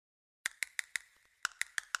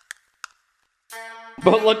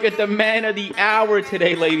But look at the man of the hour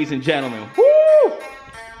today, ladies and gentlemen. Woo!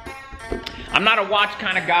 I'm not a watch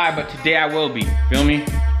kind of guy, but today I will be. Feel me?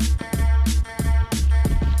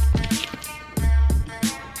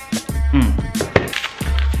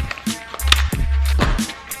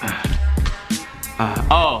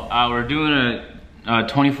 We're doing a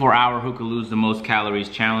 24-hour who could lose the most calories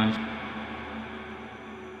challenge.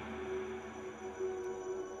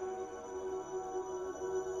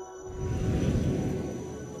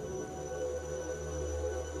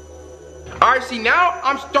 Alright, see, now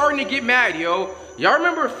I'm starting to get mad, yo. Y'all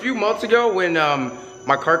remember a few months ago when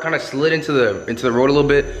my car kind of slid into the road a little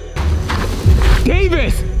bit?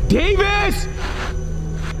 Davis!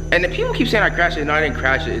 And the people keep saying I crashed it. No, I didn't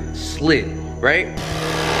crash it. It slid, right?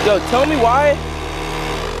 Yo, tell me why.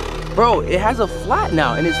 Bro, it has a flat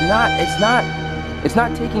now, and it's not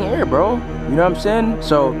taking air, bro. You know what I'm saying?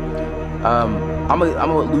 So, I'm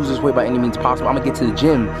gonna lose this weight by any means possible. I'm gonna get to the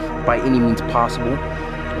gym by any means possible.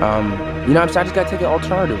 You know what I'm saying? I just gotta take an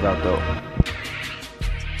alternative route, though.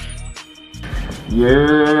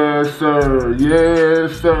 Yes, sir.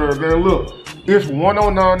 Yes, sir. Man, look, it's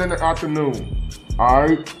 1:09 in the afternoon. All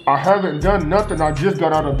right, I haven't done nothing. I just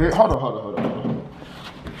got out of bed. Hold on.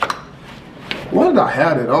 Why did I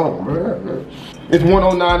have it on, man? It's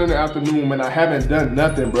 1:09 in the afternoon, man. I haven't done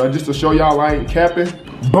nothing, bro. Just to show y'all I ain't capping.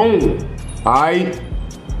 Boom. All right.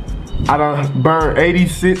 I done burned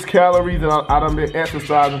 86 calories and I done been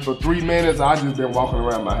exercising for 3 minutes. I just been walking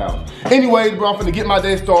around my house. Anyways, bro, I'm finna get my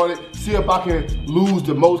day started. See if I can lose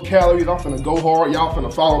the most calories. I'm finna go hard. Y'all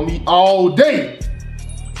finna follow me all day.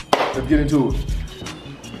 Let's get into it.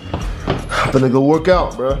 I'm finna go work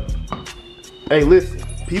out, bro. Hey, listen.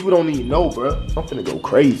 People don't even know, bro. I'm finna go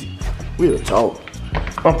crazy. Real talk.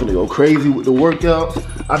 I'm finna go crazy with the workouts.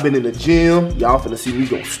 I've been in the gym. Y'all finna see me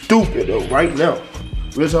go stupid though right now.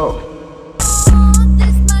 Real talk.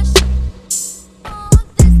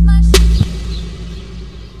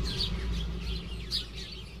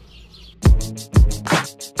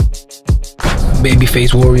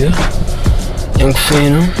 Babyface warrior, young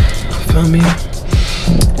Fanum, feel me?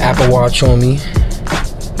 Apple Watch on me.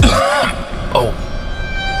 Oh,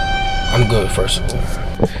 I'm good. First of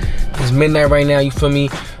all, it's midnight right now. You feel me?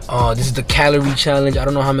 This is the calorie challenge. I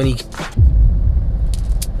don't know how many.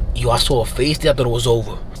 Yo, I saw a face there. I thought it was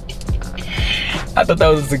over. I thought that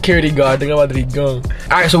was a security guard. I think I'm about to be gone.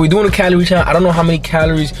 Alright, so we're doing a calorie challenge. I don't know how many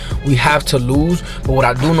calories we have to lose, but what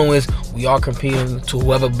I do know is we are competing to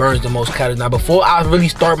whoever burns the most calories. Now, before I really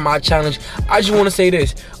start my challenge, I just want to say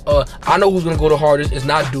this. I know who's going to go the hardest. It's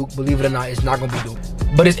not Duke. Believe it or not, it's not going to be Duke.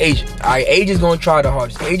 But it's Agent. Alright, Agent's going to try the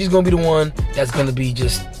hardest. Agent's going to be the one that's going to be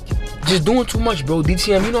just doing too much, bro.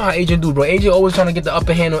 DTM, you know how Agent do, bro. Agent always trying to get the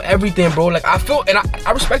upper hand on everything, bro. Like, I feel, and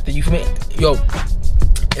I respect it, you feel me? Yo,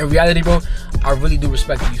 in reality, bro, I really do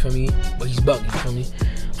respect it, you feel me? But he's bugging, you feel me?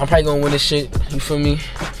 I'm probably gonna win this shit, you feel me?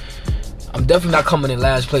 I'm definitely not coming in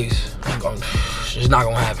last place. It's not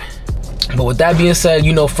gonna happen. But with that being said,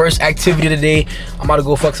 you know, first activity of the day, I'm about to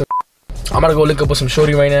go fuck some. I'm about to go link up with some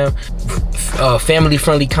shorty right now. Family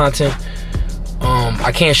friendly content.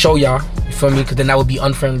 I can't show y'all, you feel me? Because then that would be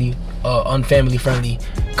unfamily friendly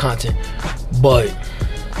content. But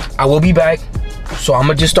I will be back. So I'm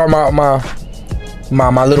gonna just start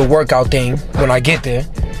my little workout thing when I get there,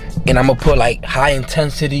 and I'm gonna put like high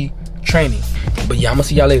intensity training. But yeah, I'm gonna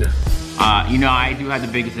see y'all later. You know, I do have the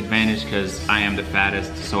biggest advantage because I am the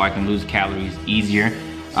fattest, so I can lose calories easier.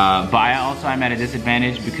 But I also am at a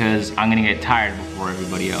disadvantage because I'm gonna get tired before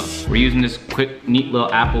everybody else. We're using this quick, neat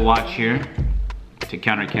little Apple Watch here to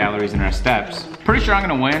count our calories and our steps. Pretty sure I'm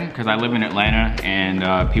gonna win because I live in Atlanta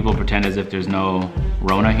and people pretend as if there's no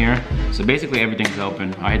Rona here. So basically everything's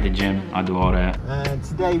open. I hit the gym, I'll do all that.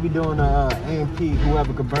 Today we're doing AMP,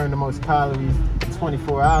 whoever could burn the most calories in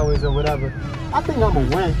 24 hours or whatever. I think I'm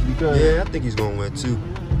gonna win because... Yeah, I think he's gonna win too.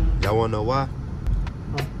 Y'all wanna know why?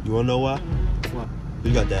 Huh? You wanna know why? What?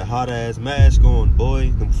 You got that hot ass mask on,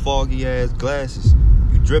 boy. Them foggy ass glasses.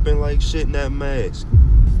 You dripping like shit in that mask.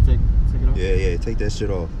 Take it off? Yeah, take that shit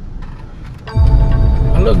off.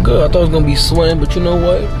 I look good. I thought it was gonna be sweating, but you know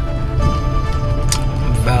what?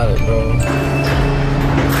 I'm valid, bro.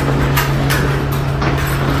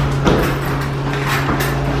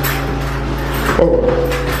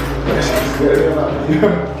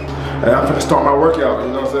 Hey, I'm finna start my workout,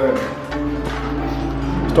 you know what I'm saying?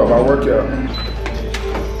 Start my workout.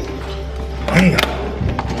 Damn.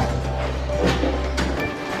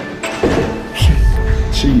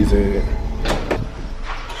 Cheese in it.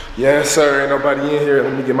 Yes, sir. Ain't nobody in here.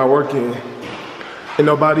 Let me get my work in. Ain't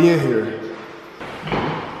nobody in here.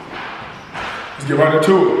 Let's get right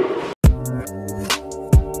into it.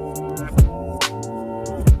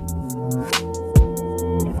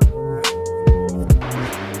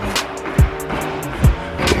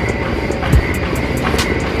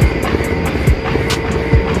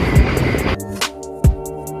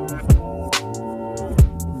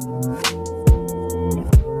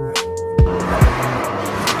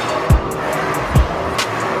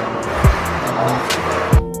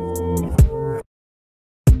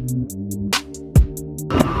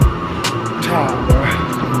 job, bro.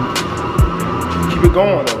 Keep it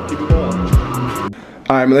going, though. Keep it going. All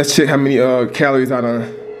right, man. Let's check how many calories I done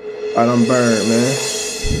burned, man.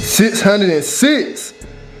 606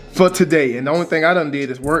 for today, and the only thing I done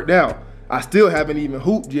did is worked out. I still haven't even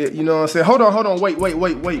hooped yet. You know what I'm saying? Hold on. Wait.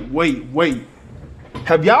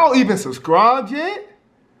 Have y'all even subscribed yet?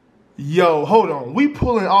 Yo, hold on. We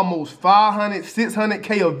pulling almost 500,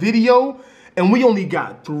 600K a video, and we only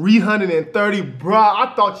got 330. Bruh,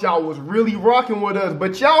 I thought y'all was really rocking with us,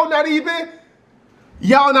 but y'all not even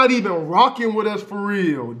rocking with us for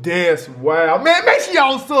real. That's wild. Man, make sure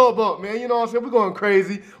y'all sub up, man. You know what I'm saying? We're going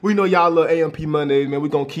crazy. We know y'all love AMP Mondays, man. We're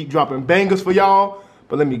gonna keep dropping bangers for y'all.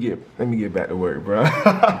 But let me get back to work, bro.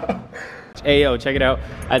 Hey, yo, check it out.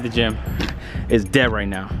 At the gym. It's dead right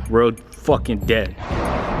now. Real fucking dead.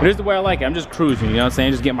 But here's the way I like it. I'm just cruising, you know what I'm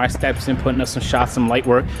saying? Just getting my steps in, putting up some shots, some light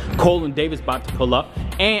work. Cole and Davis about to pull up.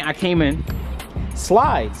 And I came in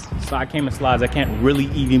slides. So I came in slides. I can't really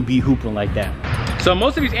even be hooping like that. So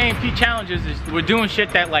most of these AMP challenges is we're doing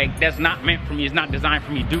shit that like that's not meant for me, it's not designed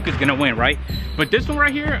for me. Duke is gonna win, right? But this one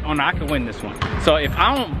right here, oh no, I can win this one. So if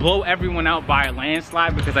I don't blow everyone out by a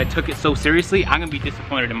landslide because I took it so seriously, I'm gonna be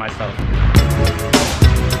disappointed in myself.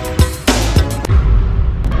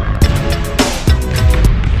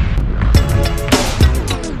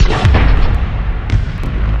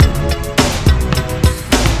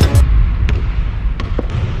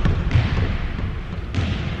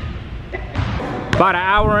 About an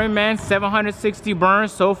hour in, man. 760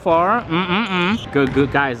 burns so far.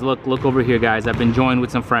 Good guys. Look over here, guys. I've been joined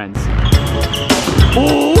with some friends.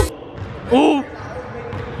 Ooh, ooh.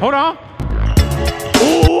 Hold on.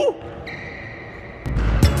 Ooh,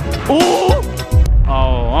 ooh.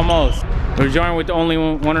 Oh, almost. We're joined with the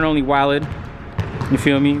one and only Walid. You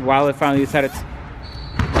feel me? Walid finally decided.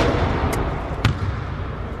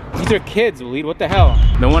 These are kids, Walid. What the hell?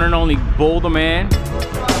 The one and only Boulder Man.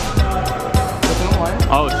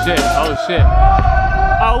 Oh shit, oh shit.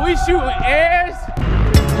 Oh, we shooting airs?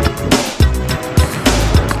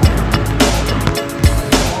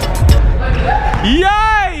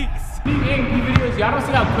 Yikes! These AMP videos, y'all don't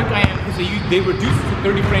see how quick I am because they reduce it to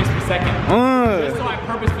 30 frames per second. Just so I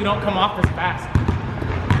purposely don't come off as fast.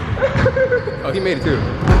 Oh, he made it too.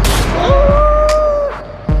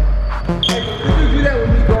 Hey, could you do that with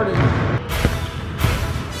me guarding?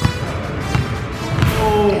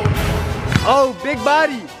 Oh, big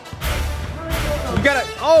body. You gotta,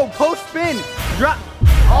 post spin. Drop.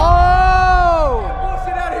 Oh!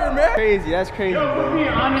 Bullshit out of here, man. Crazy, that's crazy. Yo, for being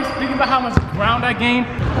honest, think about how much ground I gained.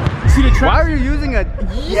 See the traction? Why are you using a,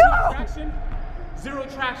 Zero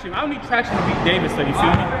traction. I don't need traction to beat Davis, so you feel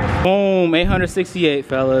me? Boom, 868,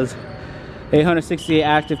 fellas. 868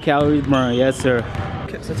 active calories burned, yes, sir.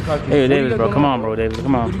 Hey, Davis, bro, come on, bro, Davis,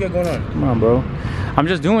 come on. What you got going on? Come on, bro. I'm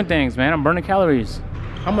just doing things, man. I'm burning calories.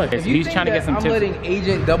 How much? If he's trying to get some I'm tips. letting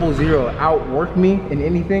Agent 00 outwork me in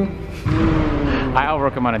anything? I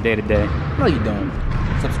outwork him on a day-to-day. No, you don't.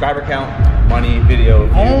 Subscriber count, money, video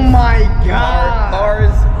views, oh my God.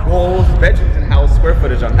 cars, goals, bedrooms in house, square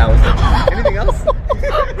footage on house. Anything else?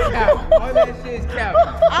 Cap. All that shit is cap. I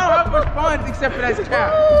don't have much fun except for that's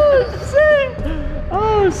cap.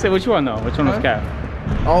 Oh, shit. Which one, though? Which one was cap?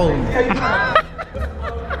 All of them.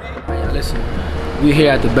 Listen, we're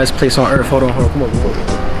here at the best place on earth. Hold on, come on.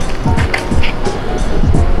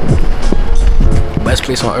 Best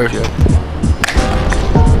place on earth, yo.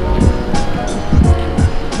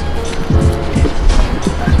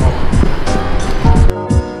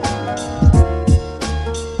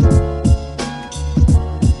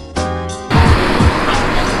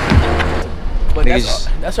 But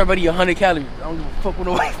that's already 100 calories. I don't give a fuck with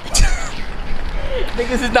nobody.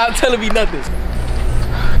 Niggas is not telling me nothing.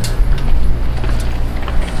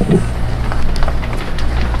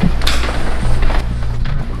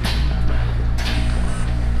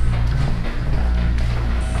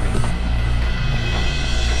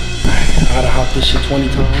 I gotta hop this shit 20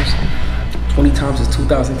 times. 20 times is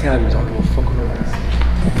 2,000 calories. I don't give a fuck with nobody.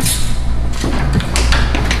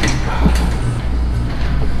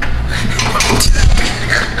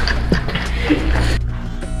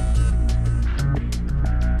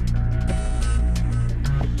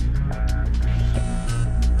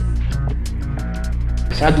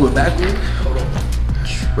 Should I do it backwards? Hold on.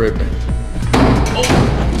 Tripping. Oh.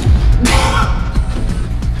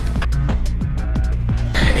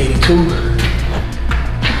 82.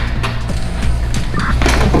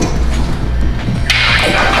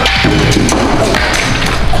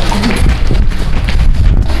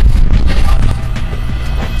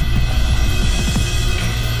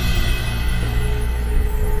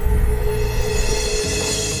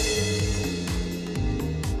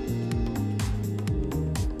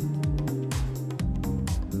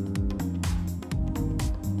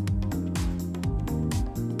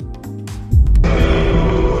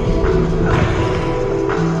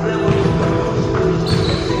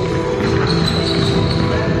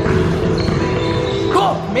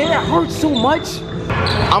 hurts so much.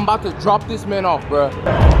 I'm about to drop this man off, bro.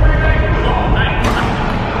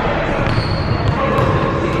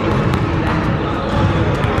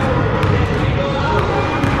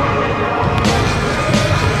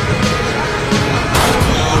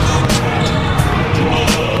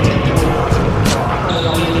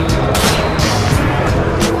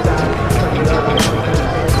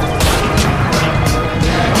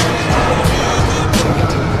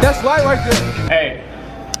 That's light right there. Hey,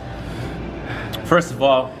 first of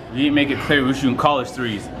all, you didn't make it clear we're shooting college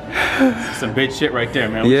threes. Some big shit right there,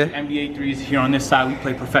 man. Yeah. We shoot NBA threes here on this side. We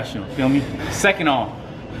play professional. Feel me? Second off,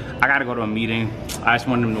 I gotta go to a meeting. I just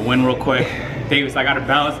wanted him to win real quick. Davis, I gotta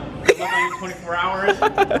balance. Good luck on your 24 hours.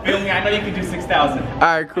 Feel me? I know you can do 6,000. All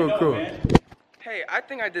right, cool, cool. Man. Hey, I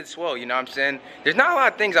think I did swell, you know what I'm saying? There's not a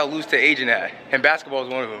lot of things I'll lose to aging at, and basketball is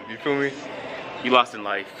one of them, you feel me? You lost in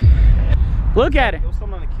life. Look at it. There was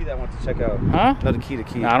something on the key that I want to check out. Huh? No, the key.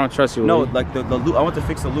 Nah, I don't trust you. No, Waleed. like the loop. I want to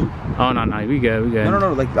fix the loop. Oh no, we good, we good.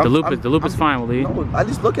 No, like the loop is fine, Waleed. No, I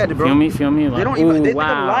just look at it, bro. Feel me? Like, They don't even. ooh, They think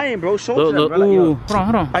wow. I'm lying, bro. Show Look, them, look, bro. Like, yo. ooh.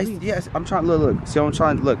 Hold on. Yes, I'm trying. Look. See, I'm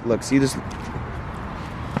trying. Look. See this.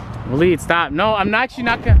 Waleed, stop. No, I'm not. You're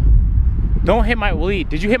not gonna. Don't hit my Waleed.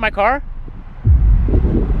 Did you hit my car?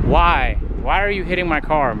 Why? Why are you hitting my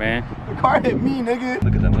car, man? The car hit me, nigga.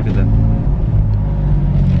 Look at them. Look at them.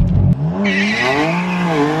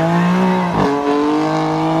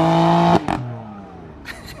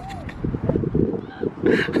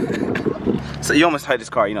 So you almost hit this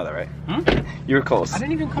car, you know that, right? Hmm? You were close. I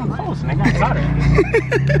didn't even come close, and I got caught it.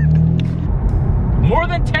 More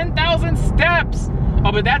than 10,000 steps.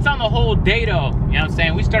 Oh, but that's on the whole day, though. You know what I'm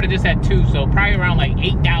saying? We started this at 2, so probably around like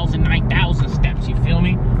 8,000, 9,000 steps. You feel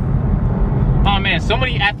me? Oh man, so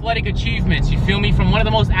many athletic achievements. You feel me? From one of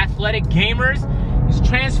the most athletic gamers, he's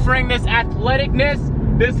transferring this athleticness,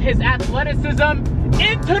 his athleticism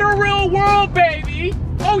into the real world, baby.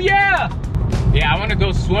 Oh yeah. Yeah, I want to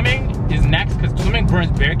go swimming is next because swimming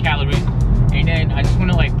burns bare calories, and then I just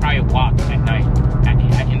want to like probably walk at night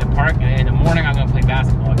in the park, and in the morning I'm gonna play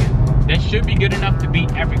basketball again. That should be good enough to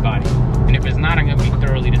beat everybody, and if it's not, I'm gonna be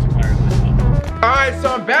thoroughly disappointed with myself. All right,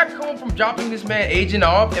 so I'm back home from dropping this man agent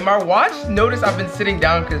off, and my watch noticed I've been sitting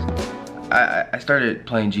down because I started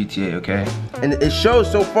playing GTA, okay? And it shows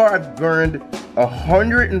so far I've burned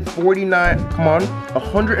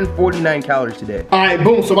 149 calories today. All right,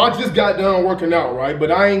 boom. So I just got done working out, right?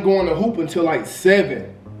 But I ain't going to hoop until like 7.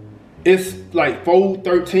 It's like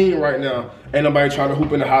 4:13 right now. Ain't nobody trying to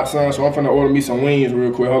hoop in the hot sun, so I'm finna order me some wings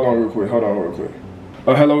real quick. Hold on real quick.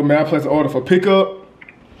 Hello, may I place an order for pickup?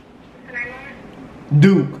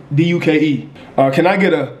 Duke, D-U-K-E. Can I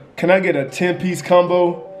get a 10-piece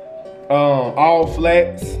combo? All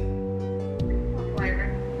flats.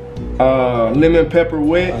 Lemon pepper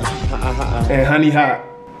wet and honey hot.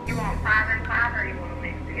 You want 5 and 5 or you want to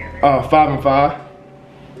mix together? 5 and 5.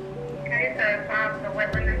 Okay, so 5 of the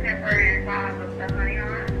wet lemon pepper and 5 of the honey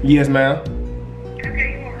hot. Yes, ma'am.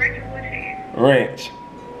 Okay, you want ranch or blue cheese? Ranch.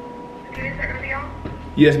 Okay, is that going to be all?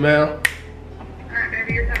 Yes, ma'am. Alright,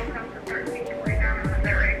 baby, your total comes to $13.49. I'll have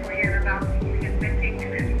that ready for you in about 15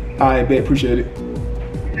 minutes. All right, babe, appreciate it.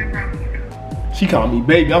 No problem. She called me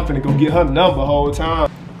baby. I'm finna go get her number the whole time.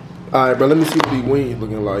 All right, bro, let me see what these wings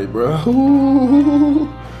looking like, bro. Ooh.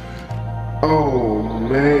 Oh,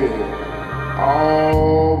 man.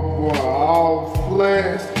 Oh, boy, all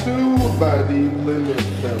flats too by these lemon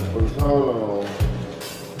peppers. Hold on.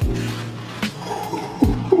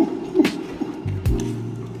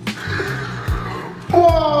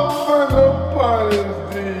 What the fuck is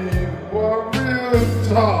these, boy? Real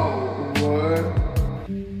talk, boy.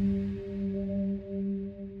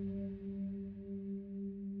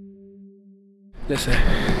 Listen,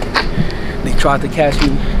 they tried to catch me.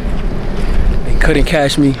 They couldn't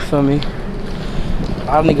catch me, feel me? A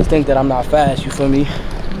lot of niggas think that I'm not fast, you feel me?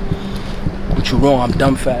 But you wrong, I'm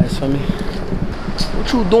dumb fast, feel me?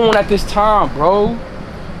 What you doing at this time, bro?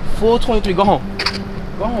 Full 23, go home.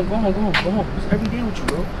 Go home. It's every day with you,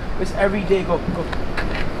 bro. It's every day, go.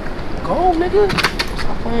 Go, nigga.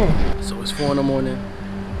 Stop playing. So it's 4 in the morning.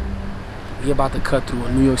 We about to cut through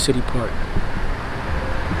a New York City park.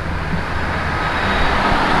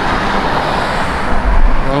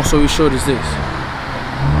 Long story short is this.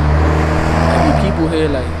 There be people here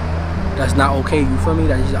like, that's not okay, you feel me?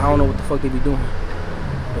 That's just, I don't know what the fuck they be doing.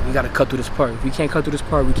 But we gotta cut through this park. If we can't cut through this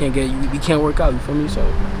park, we can't work out, you feel me? So.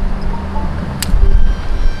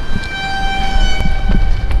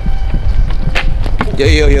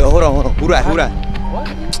 Yo, hold on. Who that? What?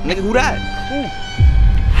 Nigga, who that? Who?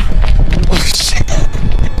 Oh, shit.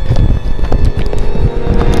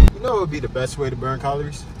 You know what would be the best way to burn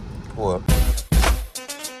calories? What?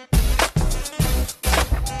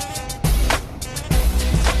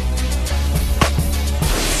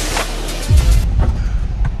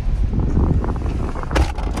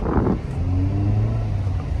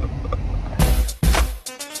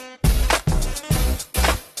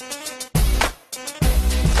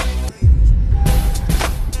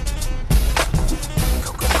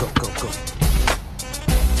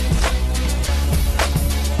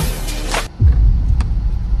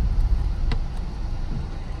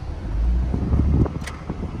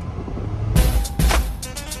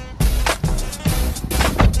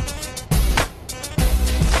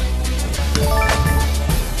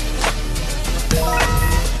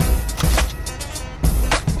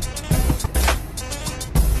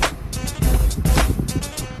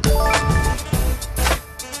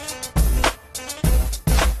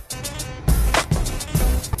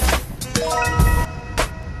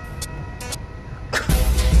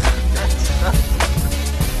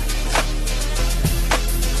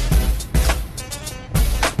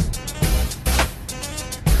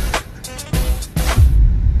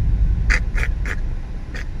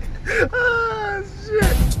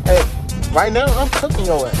 Right now, I'm cooking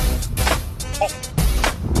your ass. Oh.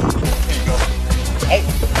 There you go. Hey,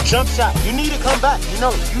 jump shot. You need to come back. You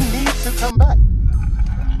know, you need to come back.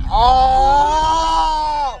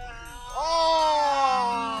 Oh! Oh!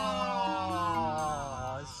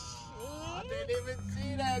 Shit. I didn't even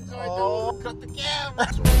see that, Jordan. Oh. Cut the camera.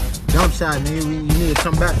 Jump shot, nigga. You need to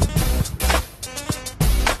come back.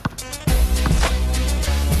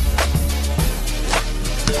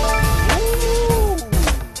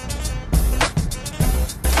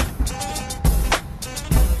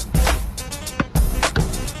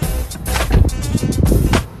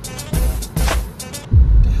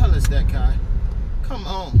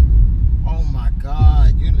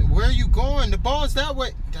 The ball's that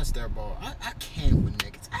way. That's their ball. I can't with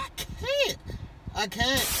niggas. I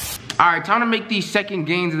can't. All right, time to make these second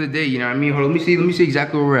gains of the day. You know what I mean? Hold on, let me see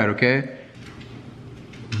exactly where we're at. Okay.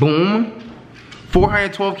 Boom.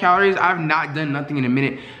 412 calories. I've not done nothing in a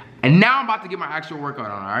minute, and now I'm about to get my actual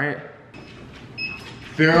workout on. All right.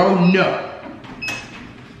 Pharaoh, no.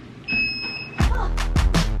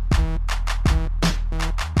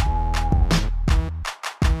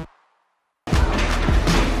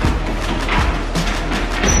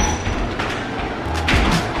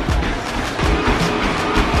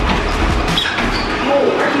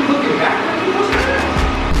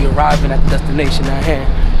 Arriving at the destination at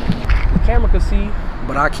hand. The camera can see,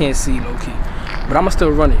 but I can't see low key. But I'ma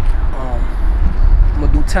still run it. I'm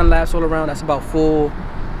gonna do 10 laps all around. That's about 4,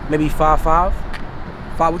 maybe 5.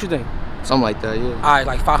 What you think? Something like that, yeah. All right,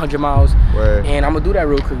 like 500 miles. Word. And I'm gonna do that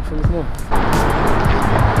real quick. Come on.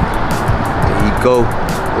 There you go.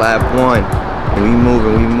 Lap 1. We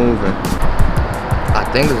moving. I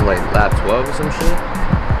think it's like lap 12 or some shit.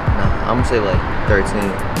 Nah, I'm gonna say like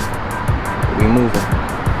 13. We moving.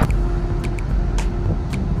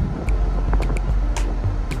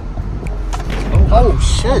 Oh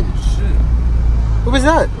shit. Who was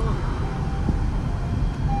that?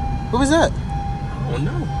 Who was that? Oh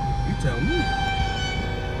no, you tell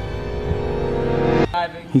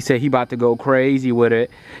me. He said he about to go crazy with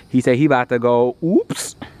it. He said he about to go,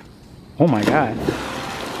 oops. Oh my God.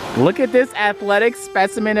 Look at this athletic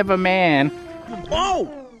specimen of a man. Whoa!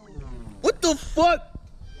 What the fuck?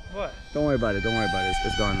 What? Don't worry about it.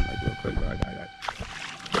 It's gone like real quick, bro. I got it.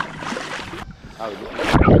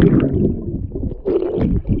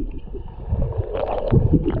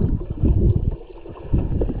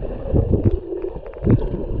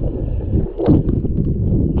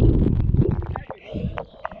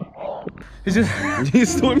 It's just you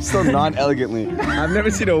swim so non-elegantly. I've never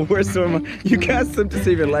seen a worse swimmer. You can't swim to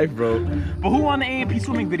save your life, bro. But who won the A&P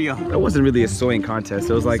swimming video? That wasn't really a swimming contest.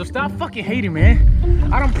 It was like. So stop fucking hating, man.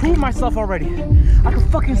 I done proved myself already. I can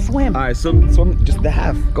fucking swim. All right, swim just the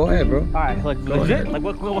half. Go ahead, bro. All right, like legit. Like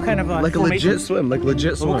what kind of like formation? A legit swim. Like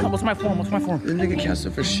legit swim. What's my form? The nigga can't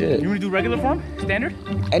swim for shit. You want to do regular form? Standard?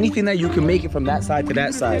 Anything that you can make it from that side to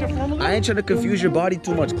that side. I ain't trying to confuse your body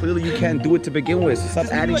too much. Clearly, you can't do it to begin with. So stop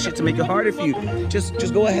adding shit to make it harder for you.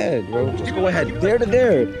 Just go ahead, bro. Just go ahead. There to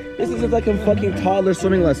there. This is like a fucking toddler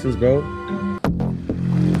swimming lessons, bro.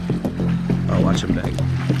 Oh, watch him bang.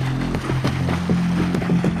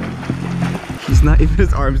 He's not even,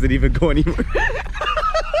 his arms didn't even go anymore.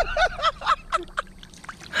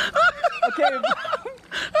 Okay.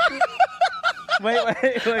 Wait.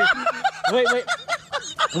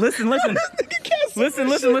 Listen. Listen.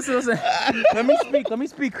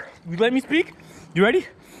 Let me speak. You ready?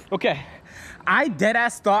 Okay. I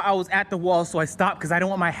deadass thought I was at the wall, so I stopped because I don't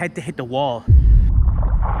want my head to hit the wall.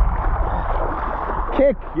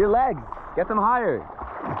 Kick your legs. Get them higher.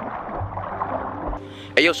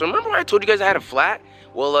 Hey, yo, so remember when I told you guys I had a flat?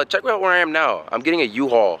 Well, check out where I am now. I'm getting a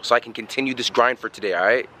U-Haul so I can continue this grind for today, all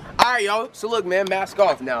right? All right, yo. So look, man, mask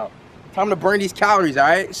off now. Time to burn these calories, all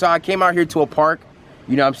right? So I came out here to a park.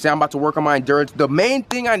 You know what I'm saying? I'm about to work on my endurance. The main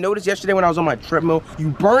thing I noticed yesterday when I was on my treadmill, you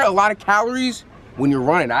burn a lot of calories when you're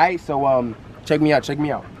running, all right? So, check me out.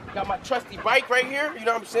 Got my trusty bike right here, you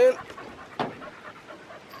know what I'm saying?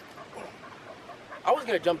 I was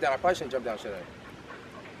gonna jump down. I probably shouldn't jump down, should I?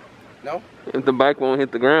 No? If the bike won't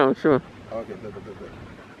hit the ground, sure. Okay, good. I feel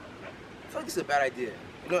like this is a bad idea.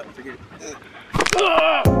 You know what? Forget it.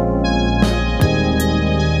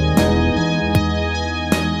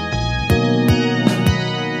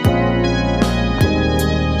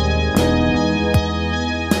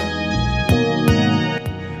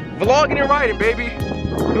 Vlogging and riding, baby.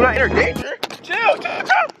 Do not enter danger. Chill.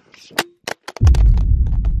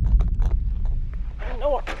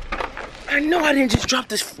 I know I didn't just drop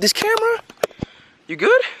this camera. You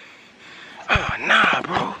good? Oh, nah,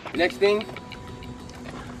 bro. Next thing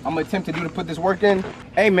I'm gonna attempt to do to put this work in.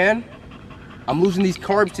 Hey, man. I'm losing these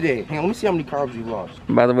carbs today. Hang on, let me see how many carbs you lost.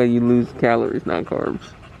 By the way, you lose calories, not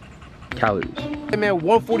carbs. Calories. Hey man,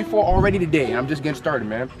 144 already today, and I'm just getting started,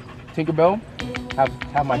 man. Tinkerbell,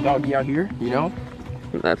 have my doggy out here, you know?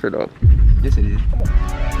 That's her dog. Yes, it is.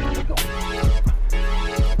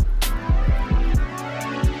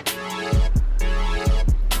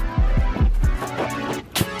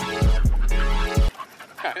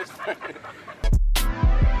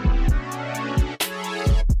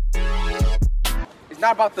 It's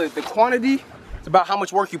not about the quantity, it's about how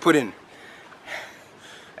much work you put in.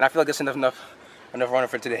 And I feel like that's enough running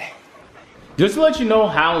for today. Just to let you know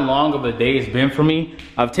how long of a day it's been for me,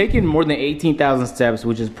 I've taken more than 18,000 steps,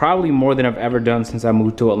 which is probably more than I've ever done since I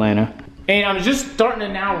moved to Atlanta. And I'm just starting to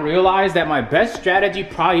now realize that my best strategy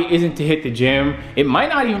probably isn't to hit the gym. It might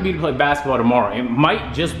not even be to play basketball tomorrow. It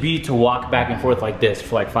might just be to walk back and forth like this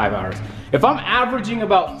for like 5 hours. If I'm averaging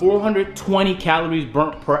about 420 calories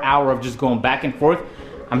burnt per hour of just going back and forth,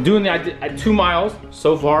 I'm doing that 2 miles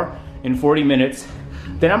so far in 40 minutes,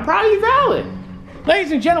 then I'm probably valid.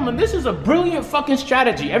 Ladies and gentlemen, this is a brilliant fucking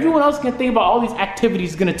strategy. Everyone else can think about all these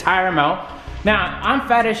activities gonna tire them out. Now, I'm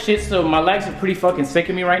fat as shit, so my legs are pretty fucking sick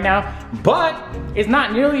of me right now, but it's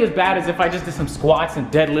not nearly as bad as if I just did some squats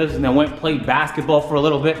and deadlifts and then went and played basketball for a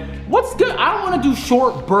little bit. What's good? I don't wanna do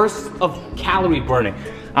short bursts of calorie burning.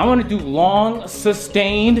 I wanna do long,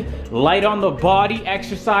 sustained, light on the body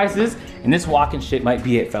exercises, and this walking shit might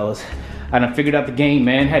be it, fellas. I done figured out the game,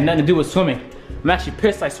 man. Had nothing to do with swimming. I'm actually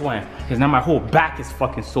pissed I swam, because now my whole back is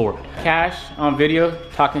fucking sore. Cash on video,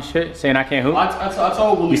 talking shit, saying I can't hoop. I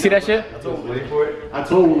told Willie. You see that shit? I told Willie for it. I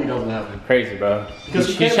told Willie doesn't happen. Crazy, bro.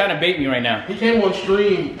 He's trying to bait me right now. He came on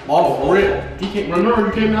stream off rip. Remember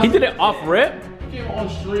he came out? He did it off rip? He came on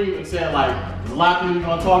stream and said like, there's a lot of things we're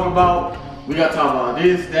gonna talk about. We gotta talk about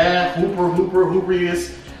this, that,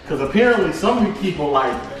 hooperiest. Because apparently some of you people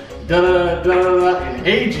like,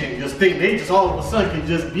 engaging, just think they just all of a sudden can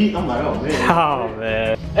just beat. I'm like, oh man. Oh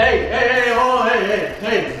man. Hey, hold on,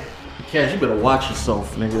 hey. Cash, you better watch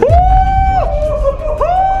yourself, nigga.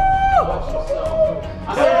 Watch yourself.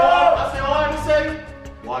 I say all I can say.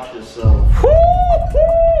 Watch yourself.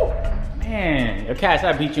 Man, yo, Cash,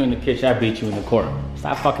 I beat you in the kitchen, I beat you in the court.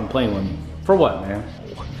 Stop fucking playing with me. For what, man?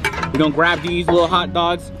 We're gonna grab these little hot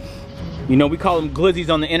dogs. You know, we call them glizzies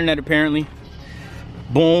on the internet apparently.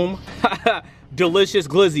 Boom. Delicious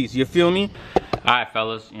glizzies, you feel me? All right,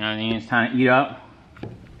 fellas, you know what I mean? It's time to eat up.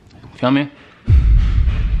 Feel me?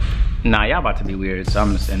 Nah, y'all about to be weird, so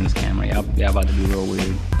I'm just in this camera. Y'all about to be real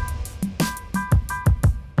weird.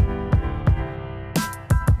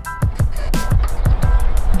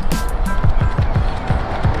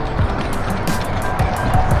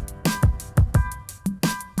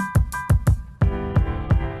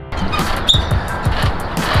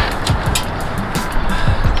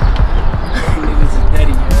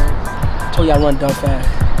 I run dumb fast.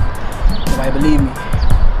 Nobody believe me.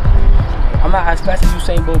 I'm not as fast as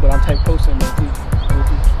Usain Bolt, but I'm type close to him though too.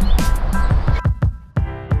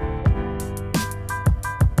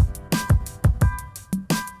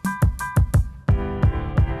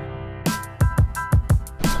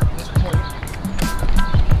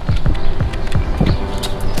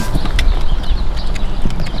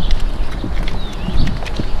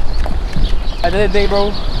 At the end of the day,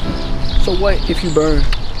 bro, so what if you burn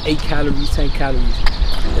 8 calories, 10 calories?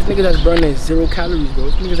 There's niggas that's burning 0 calories, bro.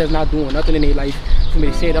 There's niggas that's not doing nothing in their life. For me,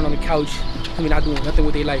 they sit down on the couch, for me not doing nothing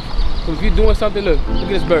with their life. So if you're doing something, look at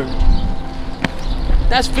this burn.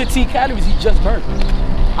 That's 15 calories he just burned.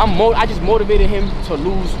 I just motivated him to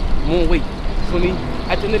lose more weight. For me,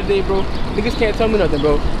 at the end of the day, bro, niggas can't tell me nothing,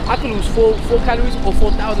 bro. I can lose 4 calories or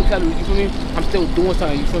 4,000 calories, you feel me? I'm still doing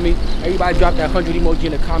something, you feel me? Everybody drop that 100 emoji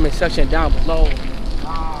in the comment section down below.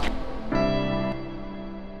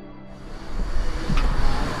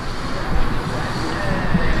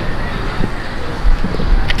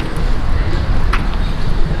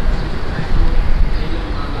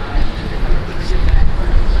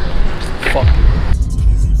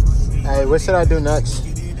 Hey, what should I do next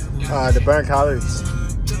to burn calories?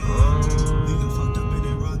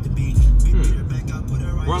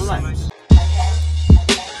 Run laps.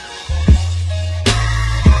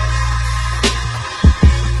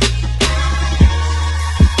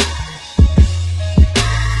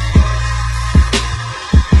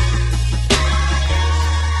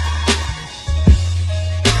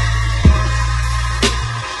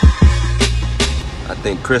 I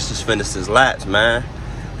think Chris just finished his laps, man.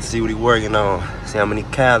 See what he working on. See how many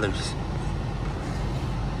calories.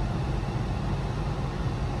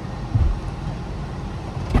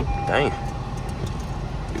 Dang.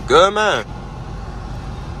 You good, man?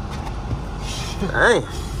 Dang.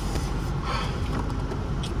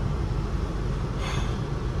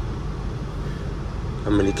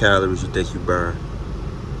 many calories you think you burn?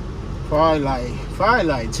 Probably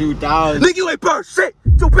like 2,000. Nigga, you ain't burn shit.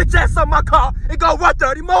 Your bitch ass on my car and go run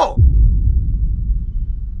 30 more.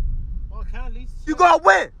 Well, can I at least You gonna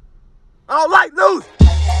win. I don't like lose.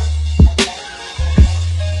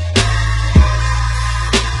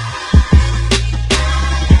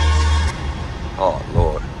 Oh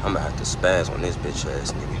Lord, I'm gonna have to spaz on this bitch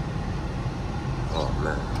ass nigga. Oh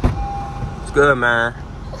man. What's good, man?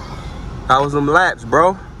 How was them laps,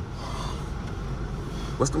 bro?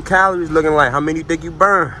 What's them calories looking like? How many you think you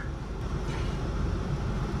burn?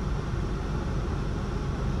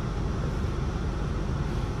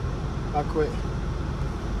 I quit.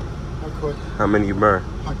 How many you burn?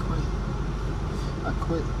 I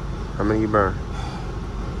quit. How many you burn?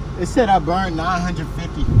 It said I burned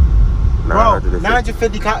 950. 950. Bro,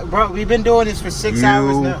 950. Bro, we've been doing this for 6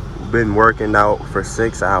 hours now. You've been working out for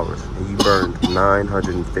 6 hours and you burned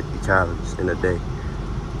 950 calories in a day.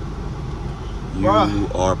 You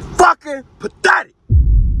are Fucking pathetic.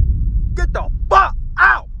 Get the fuck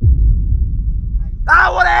out.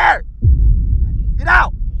 Out of there. Get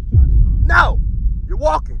out. No. You're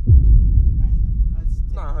walking.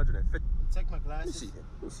 950. Take my glasses.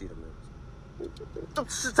 Let me see them. Get the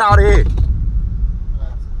shit out of here.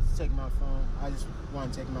 Take my phone. I just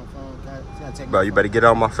want to take my phone. Can I take Bro, my you phone? better get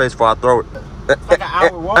out of my face before I throw it. It's like an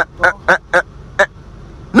hour walk, bro.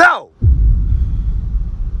 No.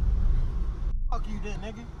 Fuck you then,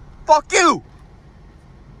 nigga. Fuck you.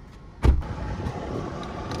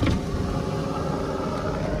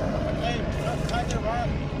 Hey, can I get a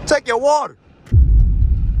ride? Take your water.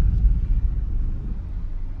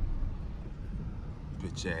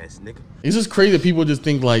 Bitch ass nigga. It's just crazy that people just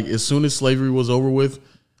think like as soon as slavery was over with,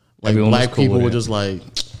 like Everyone was black cool people with were it. just like,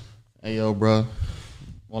 hey yo, bro,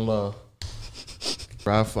 one love.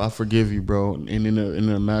 Bro, I forgive you, bro. And then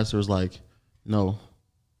the master was like, no,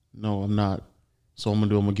 I'm not. So I'm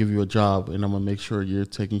gonna give you a job and I'm gonna make sure you're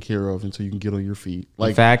taken care of until you can get on your feet. Like,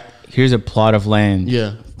 In fact, here's a plot of land.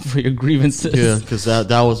 yeah, For your grievances. yeah, because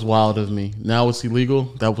that was wild of me. Now it's illegal.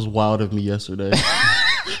 That was wild of me yesterday.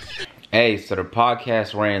 Hey, so the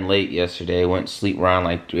podcast ran late yesterday. Went to sleep around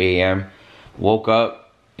like 3 a.m. Woke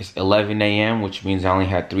up, it's 11 a.m., which means I only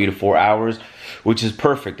had 3 to 4 hours, which is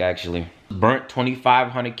perfect actually. Burnt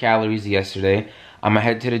 2,500 calories yesterday. I'm gonna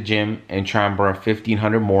head to the gym and try and burn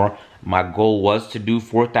 1,500 more. My goal was to do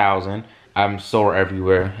 4,000. I'm sore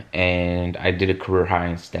everywhere and I did a career high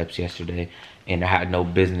in steps yesterday and I had no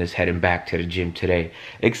business heading back to the gym today.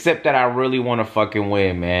 Except that I really wanna fucking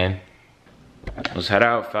win, man. Let's head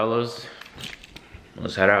out, fellas.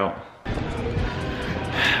 Let's head out.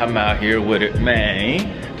 I'm out here with it,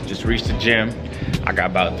 man. Just reached the gym. I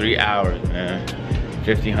got about 3 hours, man.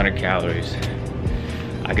 1,500 calories.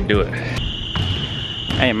 I could do it.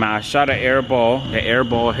 Hey, man, I shot an air ball. The air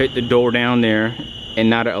ball hit the door down there, and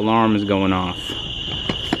now the alarm is going off.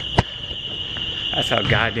 That's how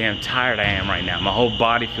goddamn tired I am right now. My whole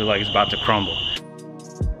body feels like it's about to crumble.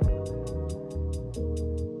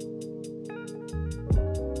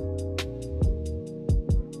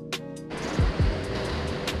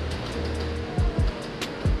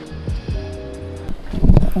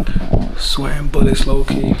 Sweating bullets low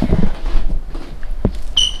key.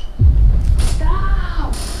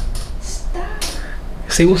 Stop.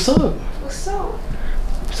 Say what's up. What's up?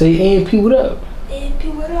 Say AMP what up. AMP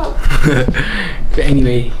what up? But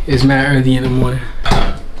anyway, it's mad early in the morning.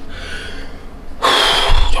 I'm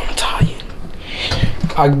tired.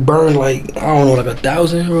 I burned like, I don't know, like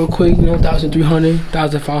 1,000 real quick, you know, 1,300,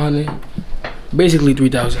 1,500. Basically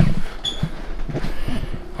 3,000.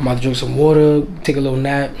 I'm about to drink some water, take a little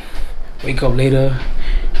nap, wake up later,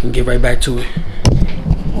 and get right back to it.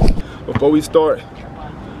 Before we start,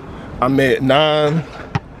 I'm at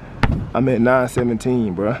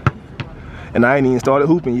 917, bruh. And I ain't even started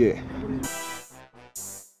hooping yet.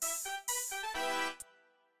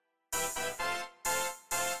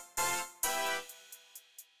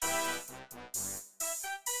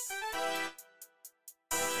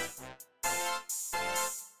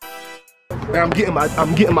 And I'm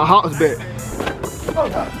getting my hops back.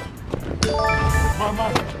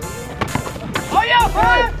 Oh yeah,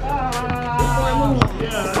 man!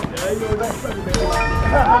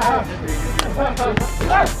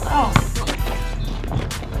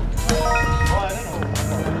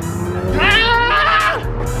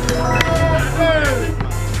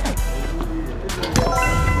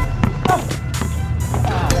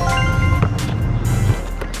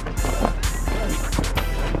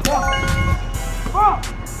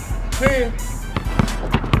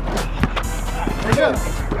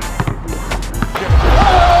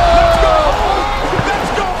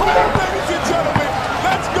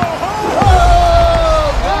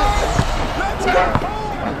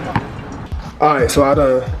 so I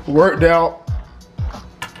done worked out.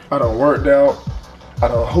 I done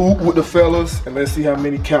hoop with the fellas, and let's see how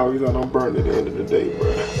many calories I done burned at the end of the day, bro.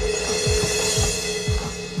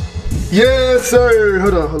 Yes, sir.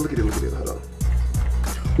 Hold on, look at it, hold on.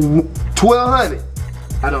 1,200.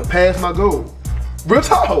 I done passed my goal. Real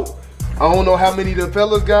talk. I don't know how many the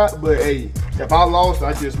fellas got, but hey, if I lost,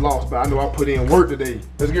 I just lost. But I know I put in work today.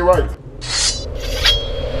 Let's get right.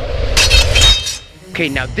 Okay,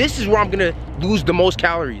 now this is where I'm gonna lose the most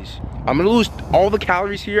calories. I'm gonna lose all the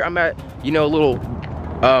calories here. I'm at, you know, a little,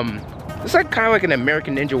 it's like kind of like an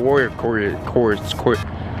American Ninja Warrior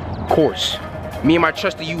course. Me and my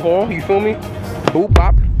trusty U-Haul, you feel me? Boop,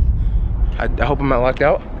 bop. I hope I'm not locked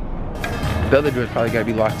out. The other door's probably gotta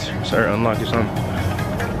be locked, sorry, unlocked or something.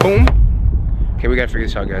 Boom. Okay, we gotta figure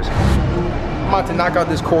this out, guys. I'm about to knock out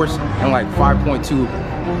this course in like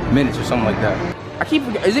 5.2 minutes or something like that. I keep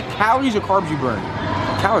forgetting, is it calories or carbs you burn?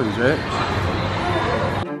 Calories, right?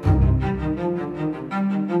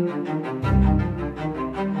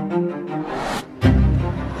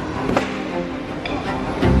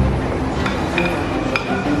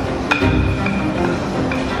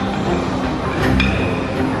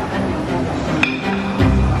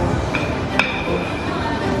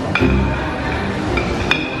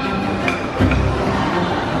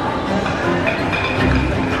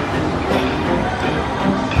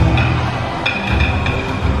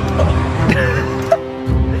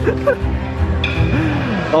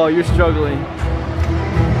 Oh, you're struggling.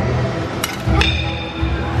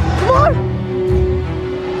 Come on!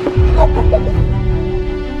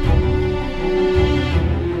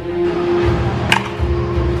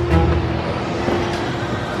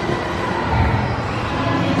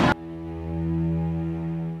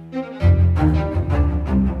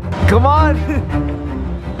 Come on!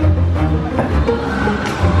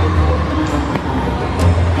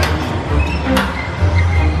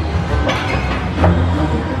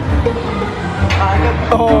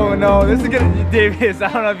 Oh no, this is gonna, Davis,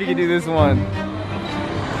 I don't know if you can do this one.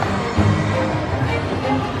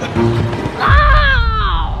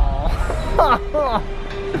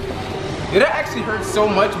 Did that actually hurt so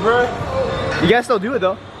much, bro? You guys still do it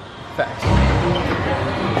though. Facts.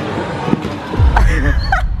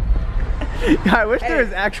 I wish there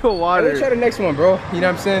was actual water. Let's try the next one, bro. You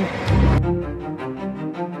know what I'm saying?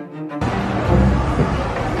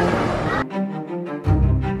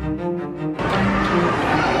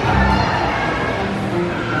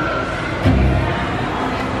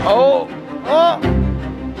 Oh! Oh!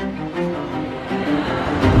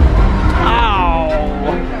 Ow!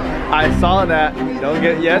 I saw that. Don't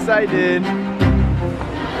get. Yes, I did.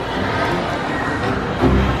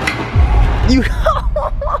 You.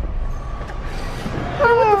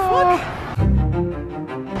 What the fuck?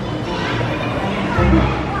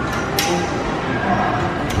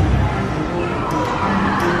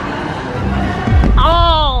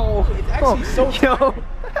 Oh! It's actually so. Yo.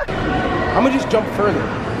 I'm gonna just jump further.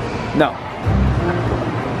 No.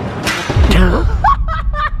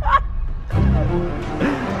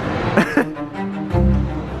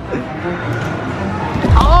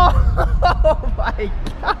 Oh my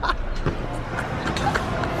god.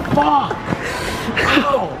 Fuck.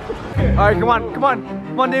 Ow. Alright, come on, come on.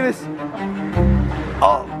 Come on, Davis.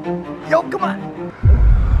 Oh. Yo, come on.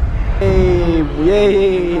 Hey,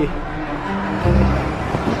 yay.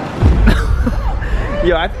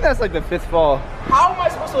 Yo, I think that's like the 5th fall. How am I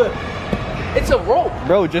supposed to? It's a rope.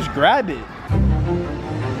 Bro, just grab it.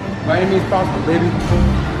 By any means possible, baby.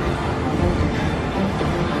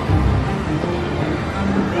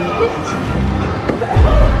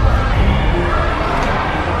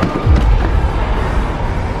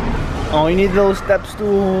 Oh, you need those step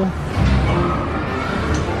stool.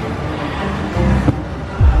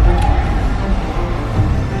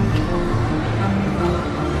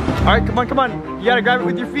 All right, come on, come on. You gotta grab it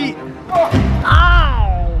with your feet. Oh.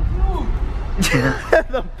 Ow!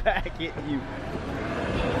 The back hit you.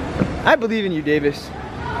 I believe in you, Davis.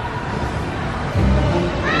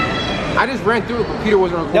 I just ran through it, but Peter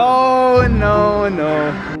wasn't recording. No, no,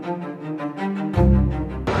 no.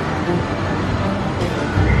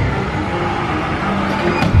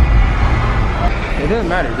 It doesn't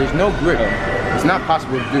matter. There's no grip. It's not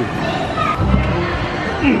possible to do.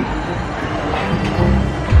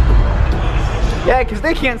 Yeah, because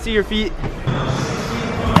they can't see your feet.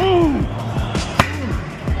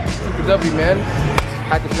 Super W, man.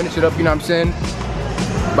 Had to finish it up, you know what I'm saying?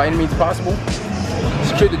 By any means possible.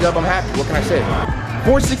 Secured the dub, I'm happy. What can I say?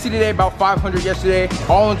 460 today, about 500 yesterday.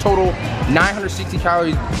 All in total, 960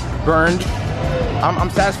 calories burned. I'm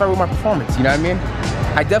satisfied with my performance, you know what I mean?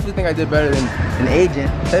 I definitely think I did better than an agent.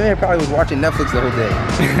 That man probably was watching Netflix the whole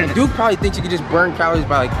day. Dude probably thinks you could just burn calories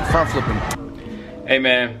by like front flipping. Hey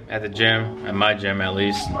man, at the gym, at my gym at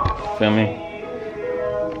least, feel me?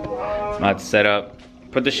 I'm about to set up,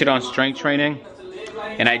 put this shit on strength training,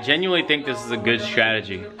 and I genuinely think this is a good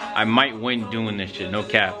strategy. I might win doing this shit, no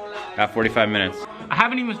cap. Got 45 minutes. I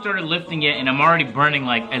haven't even started lifting yet, and I'm already burning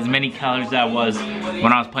like as many calories as I was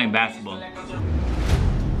when I was playing basketball.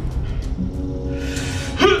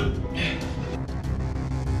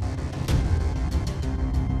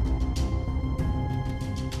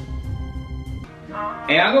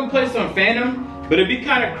 Hey, I'm gonna play some Fanum, but it'd be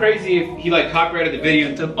kind of crazy if he like copyrighted the video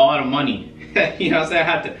and took all the money. You know what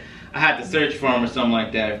I'm saying? I had to search for him or something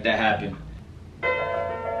like that if that happened.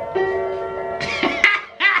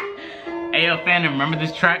 Hey yo, Fanum, remember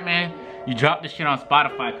this track, man? You dropped this shit on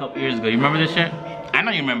Spotify a couple years ago. You remember this shit? I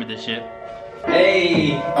know you remember this shit.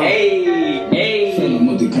 Hey, hey.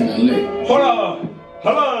 Hold on,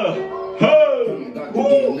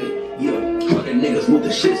 Niggas with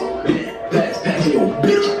the shit. Pass your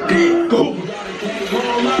bitch. Damn, go.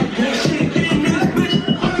 Whole lot of good shit.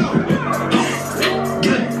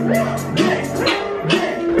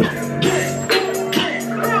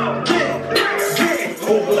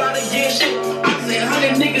 I said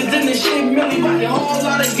 100 niggas in the shit. Millie rockin' whole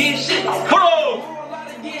lot of good shit. Hold on.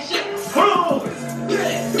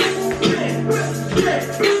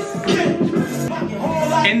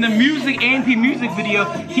 In the music, A&P music video,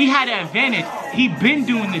 he had an advantage. He been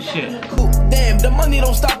doing this shit. Damn, the money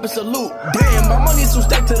don't stop and salute. Damn, my money's too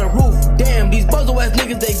stacked to the roof. Damn, these buzzo ass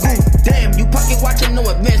niggas, they goof. Damn, you pocket watching no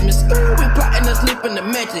advancements. We plotting to sleep in the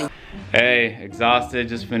mansion. Hey, exhausted,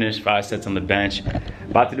 just finished 5 sets on the bench.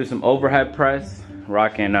 About to do some overhead press,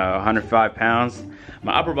 rocking 105 pounds.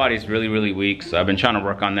 My upper body is really, really weak, so I've been trying to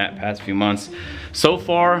work on that past few months. So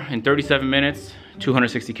far, in 37 minutes,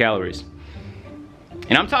 260 calories.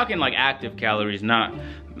 And I'm talking like active calories, not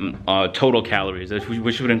total calories,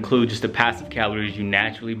 which would include just the passive calories you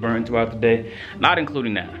naturally burn throughout the day, not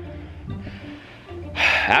including that.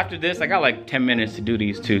 After this, I got like 10 minutes to do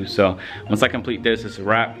these too, so once I complete this, it's a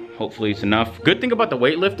wrap. Hopefully it's enough. Good thing about the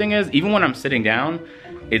weightlifting is, even when I'm sitting down,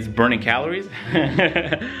 it's burning calories.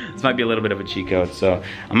 This might be a little bit of a cheat code, so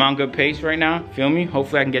I'm on good pace right now, feel me?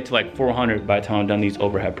 Hopefully I can get to like 400 by the time I'm done these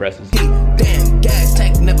overhead presses. Damn, gas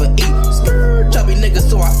tank never eat. Chubby nigga,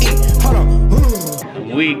 so I eat. Hold on.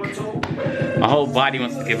 Weak. My whole body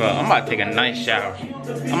wants to give up. I'm about to take a nice shower.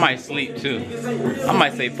 I might sleep too. I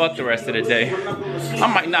might say fuck the rest of the day. I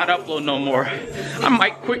might not upload no more. I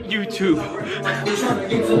might quit YouTube.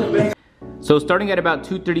 So starting at about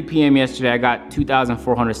 2:30 p.m. yesterday, I got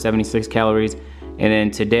 2,476 calories. And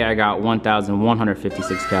then today I got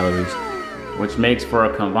 1,156 calories, which makes for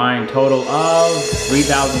a combined total of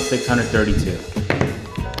 3,632.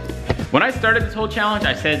 When I started this whole challenge,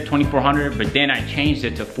 I said 2,400, but then I changed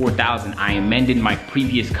it to 4,000. I amended my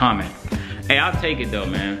previous comment. Hey, I'll take it though,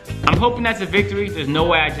 man. I'm hoping that's a victory. There's no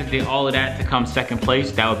way I just did all of that to come second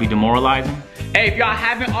place. That would be demoralizing. Hey, if y'all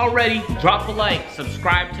haven't already, drop a like,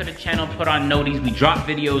 subscribe to the channel, put on noties. We drop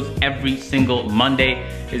videos every single Monday.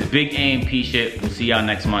 It's big A&P shit. We'll see y'all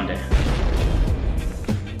next Monday.